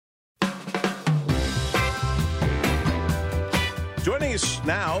Joining us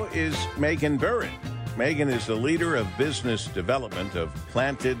now is Megan Burrett. Megan is the leader of business development of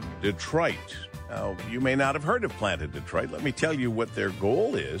Planted Detroit. Now, you may not have heard of Planted Detroit. Let me tell you what their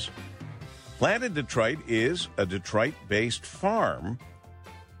goal is. Planted Detroit is a Detroit-based farm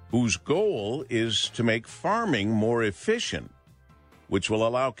whose goal is to make farming more efficient, which will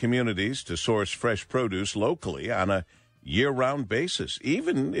allow communities to source fresh produce locally on a year-round basis,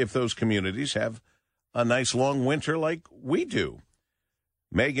 even if those communities have a nice long winter like we do.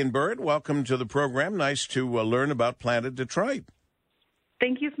 Megan Burrett, welcome to the program. Nice to learn about Planted Detroit.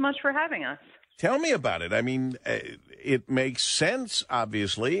 Thank you so much for having us. Tell me about it. I mean, it makes sense,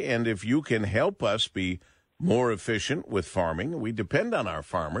 obviously, and if you can help us be more efficient with farming, we depend on our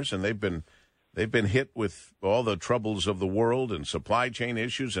farmers, and they've been hit with all the troubles of the world and supply chain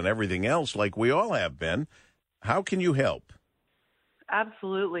issues and everything else, like we all have been. How can you help?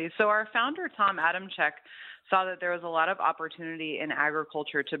 Absolutely. So our founder, Tom Adamczyk, saw that there was a lot of opportunity in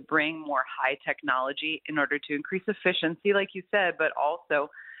agriculture to bring more high technology in order to increase efficiency, like you said, but also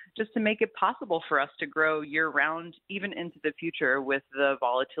just to make it possible for us to grow year-round, even into the future with the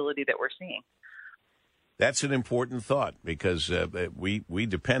volatility that we're seeing. That's an important thought because we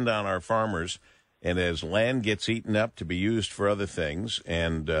depend on our farmers, and as land gets eaten up to be used for other things,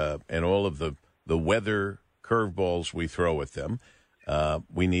 and all of the weather curveballs we throw at them,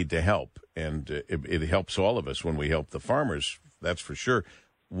 we need to help, and it helps all of us when we help the farmers. That's for sure.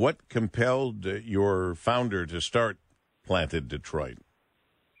 What compelled your founder to start Planted Detroit?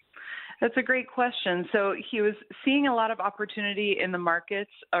 That's a great question. So he was seeing a lot of opportunity in the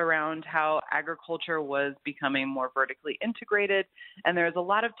markets around how agriculture was becoming more vertically integrated. And there's a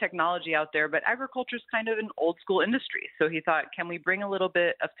lot of technology out there, but agriculture is kind of an old school industry. So he thought, can we bring a little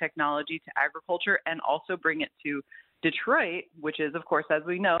bit of technology to agriculture and also bring it to Detroit, which is, of course, as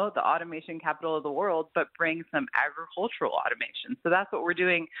we know, the automation capital of the world, but bring some agricultural automation. So that's what we're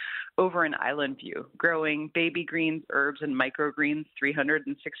doing over in Island View, growing baby greens, herbs, and microgreens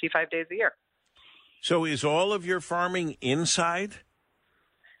 365 days a year. So is all of your farming inside?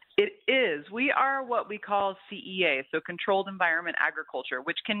 It is. We are what we call CEA, so Controlled Environment Agriculture,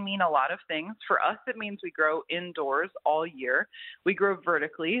 which can mean a lot of things. For us, it means we grow indoors all year. We grow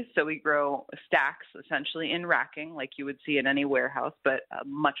vertically, so we grow stacks, essentially in racking, like you would see in any warehouse, but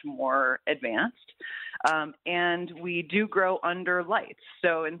much more advanced. And we do grow under lights.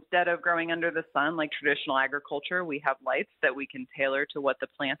 So instead of growing under the sun like traditional agriculture, we have lights that we can tailor to what the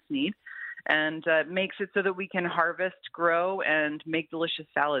plants need. And makes it so that we can harvest, grow, and make delicious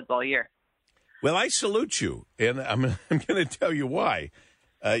salads all year. Well, I salute you, and I'm going to tell you why.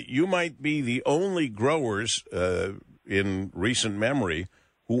 You might be the only growers in recent memory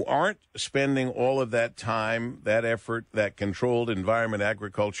who aren't spending all of that time, that effort, that controlled environment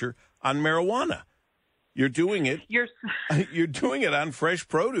agriculture on marijuana. You're doing it. You're doing it on fresh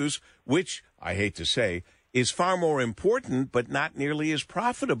produce, which I hate to say is far more important, but not nearly as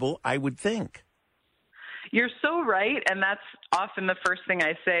profitable, I would think. You're so right, and that's often the first thing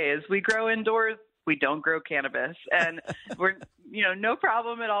I say is we grow indoors, we don't grow cannabis, and we're, no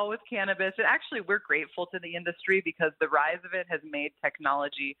problem at all with cannabis. And actually, we're grateful to the industry because the rise of it has made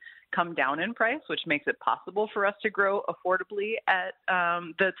technology come down in price, which makes it possible for us to grow affordably at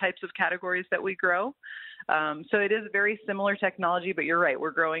the types of categories that we grow. So it is very similar technology, but you're right,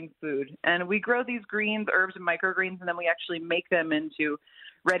 we're growing food. And we grow these greens, herbs, and microgreens, and then we actually make them into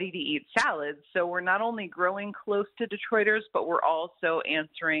ready-to-eat salads. So we're not only growing close to Detroiters, but we're also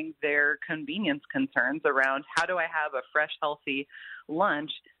answering their convenience concerns around how do I have a fresh, healthy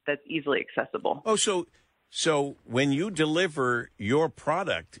lunch that's easily accessible. Oh, so when you deliver your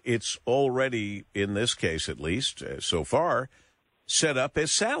product, it's already, in this case at least, so far, set up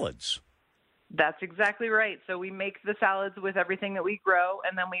as salads. That's exactly right. So we make the salads with everything that we grow,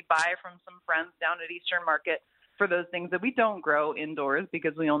 and then we buy from some friends down at Eastern Market for those things that we don't grow indoors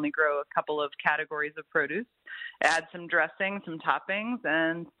because we only grow a couple of categories of produce. Add some dressing, some toppings,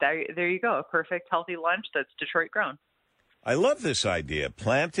 and there you go, a perfect healthy lunch that's Detroit grown. I love this idea.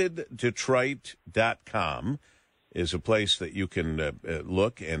 PlantedDetroit.com is a place that you can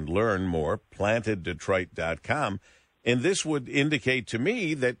look and learn more, PlantedDetroit.com. And this would indicate to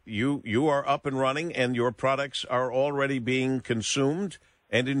me that you are up and running and your products are already being consumed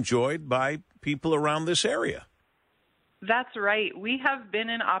and enjoyed by people around this area. That's right. We have been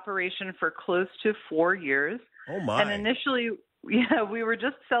in operation for close to 4 years. Oh, my. And initially, we were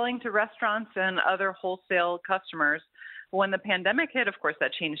just selling to restaurants and other wholesale customers. When the pandemic hit, of course,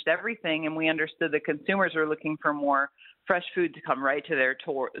 that changed everything, and we understood that consumers were looking for more fresh food to come right to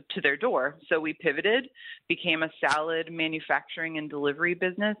their door. So we pivoted, became a salad manufacturing and delivery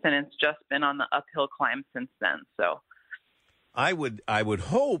business, and it's just been on the uphill climb since then. So I would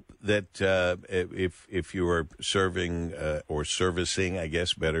hope that if you are serving or servicing, I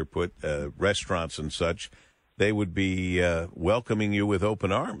guess better put, restaurants and such, they would be welcoming you with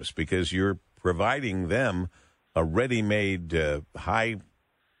open arms because you're providing them a ready-made,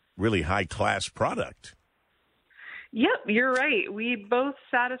 really high-class product. Yep, you're right. We both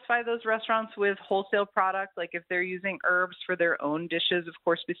satisfy those restaurants with wholesale product. Like if they're using herbs for their own dishes, of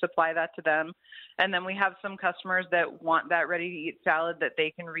course, we supply that to them. And then we have some customers that want that ready-to-eat salad that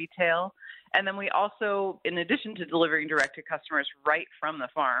they can retail. And then we also, in addition to delivering direct to customers right from the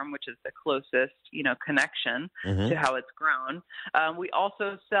farm, which is the closest, connection to how it's grown, we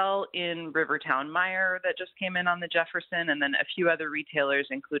also sell in Rivertown Meyer that just came in on the Jefferson, and then a few other retailers,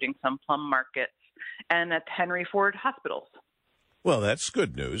 including some Plum Markets and at Henry Ford hospitals. Well, that's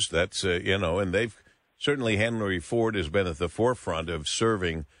good news. That's, and Henry Ford has been at the forefront of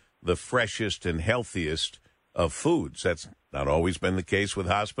serving the freshest and healthiest of foods. That's not always been the case with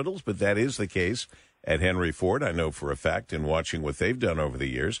hospitals, but that is the case at Henry Ford. I know for a fact in watching what they've done over the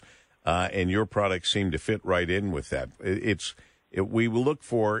years, and your products seem to fit right in with that. We will look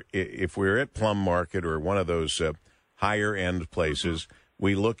for, if we're at Plum Market or one of those higher-end places,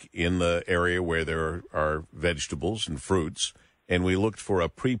 we look in the area where there are vegetables and fruits, and we looked for a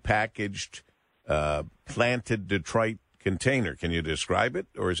prepackaged, planted Detroit container. Can you describe it,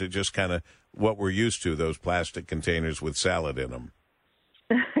 or is it just kind of what we're used to, those plastic containers with salad in them?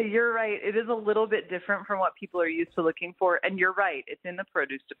 You're right. It is a little bit different from what people are used to looking for, and you're right. It's in the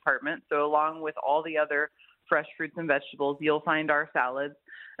produce department, so along with all the other fresh fruits and vegetables, you'll find our salads.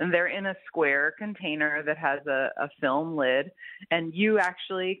 And they're in a square container that has a film lid. And you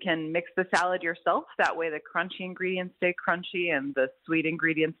actually can mix the salad yourself. That way the crunchy ingredients stay crunchy and the sweet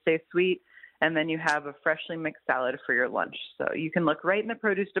ingredients stay sweet. And then you have a freshly mixed salad for your lunch. So you can look right in the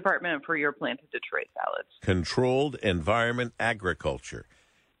produce department for your planted Detroit salads. Controlled environment agriculture.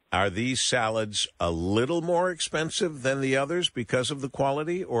 Are these salads a little more expensive than the others because of the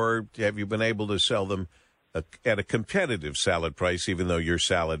quality, or have you been able to sell them at a competitive salad price, even though your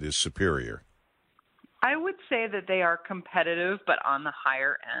salad is superior? I would say that they are competitive, but on the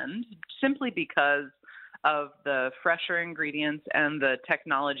higher end, simply because of the fresher ingredients and the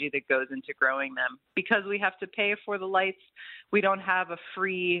technology that goes into growing them. Because we have to pay for the lights, we don't have a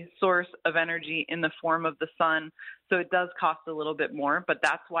free source of energy in the form of the sun, so it does cost a little bit more, but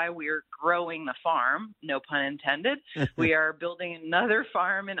that's why we're growing the farm, no pun intended. We are building another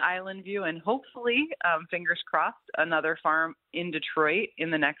farm in Island View and hopefully, fingers crossed, another farm in Detroit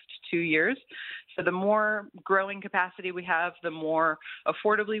in the next 2 years. So the more growing capacity we have, the more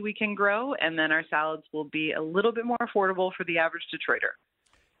affordably we can grow, and then our salads will be a little bit more affordable for the average Detroiter.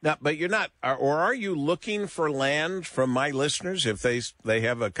 Now, but you're not, or are you looking for land from my listeners? If they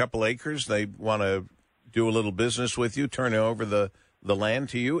have a couple acres, they want to do a little business with you, turn over the land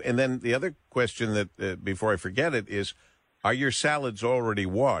to you? And then the other question that, before I forget it, is, are your salads already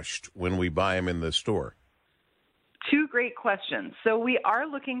washed when we buy them in the store? Two great questions. So we are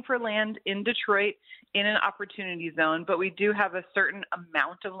looking for land in Detroit in an opportunity zone, but we do have a certain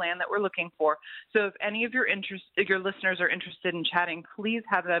amount of land that we're looking for. So if any of your listeners are interested in chatting, please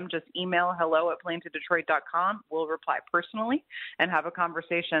have them just email hello@planteddetroit.com. We'll reply personally and have a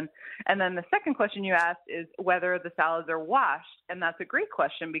conversation. And then the second question you asked is whether the salads are washed. And that's a great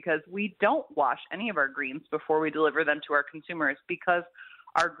question because we don't wash any of our greens before we deliver them to our consumers because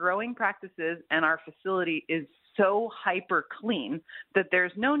our growing practices and our facility is so hyper clean that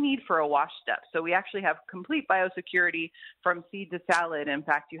there's no need for a wash step. So we actually have complete biosecurity from seed to salad. In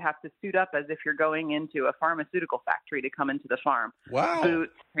fact, you have to suit up as if you're going into a pharmaceutical factory to come into the farm. Wow.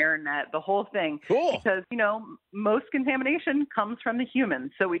 Boots, hairnet, the whole thing. Cool. Because, most contamination comes from the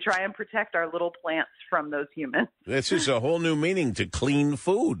humans. So we try and protect our little plants from those humans. This is a whole new meaning to clean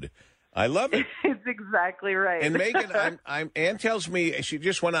food. I love it. It's exactly right. And Megan, Ann tells me she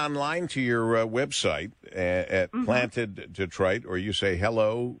just went online to your website at Planted Detroit, or you say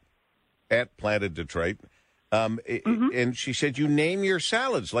hello at Planted Detroit. And she said you name your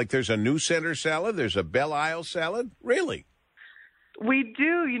salads. Like there's a New Center salad, there's a Belle Isle salad. Really? We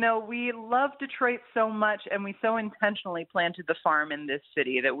do. We love Detroit so much, and we so intentionally planted the farm in this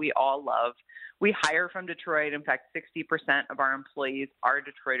city that we all love. We hire from Detroit. In fact, 60% of our employees are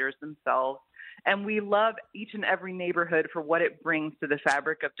Detroiters themselves. And we love each and every neighborhood for what it brings to the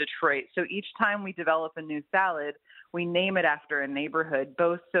fabric of Detroit. So each time we develop a new salad, we name it after a neighborhood,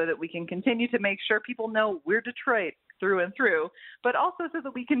 both so that we can continue to make sure people know we're Detroit through and through, but also so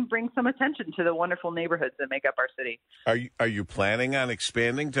that we can bring some attention to the wonderful neighborhoods that make up our city. Are you planning on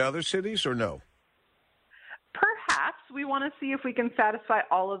expanding to other cities or no? Perhaps we want to see if we can satisfy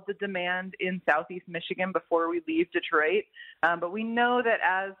all of the demand in Southeast Michigan before we leave Detroit. But we know that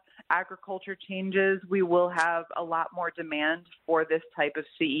as agriculture changes, we will have a lot more demand for this type of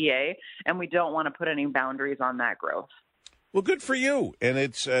CEA, and we don't want to put any boundaries on that growth. Well, good for you. And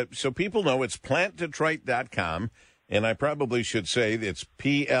it's so people know it's plantdetroit.com. And I probably should say it's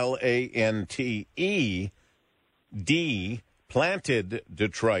PLANTED.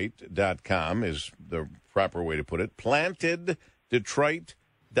 PlantedDetroit.com is the proper way to put it.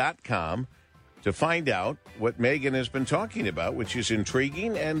 PlantedDetroit.com to find out what Megan has been talking about, which is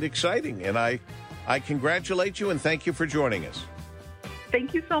intriguing and exciting. And I congratulate you and thank you for joining us.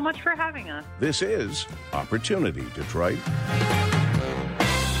 Thank you so much for having us. This is Opportunity Detroit.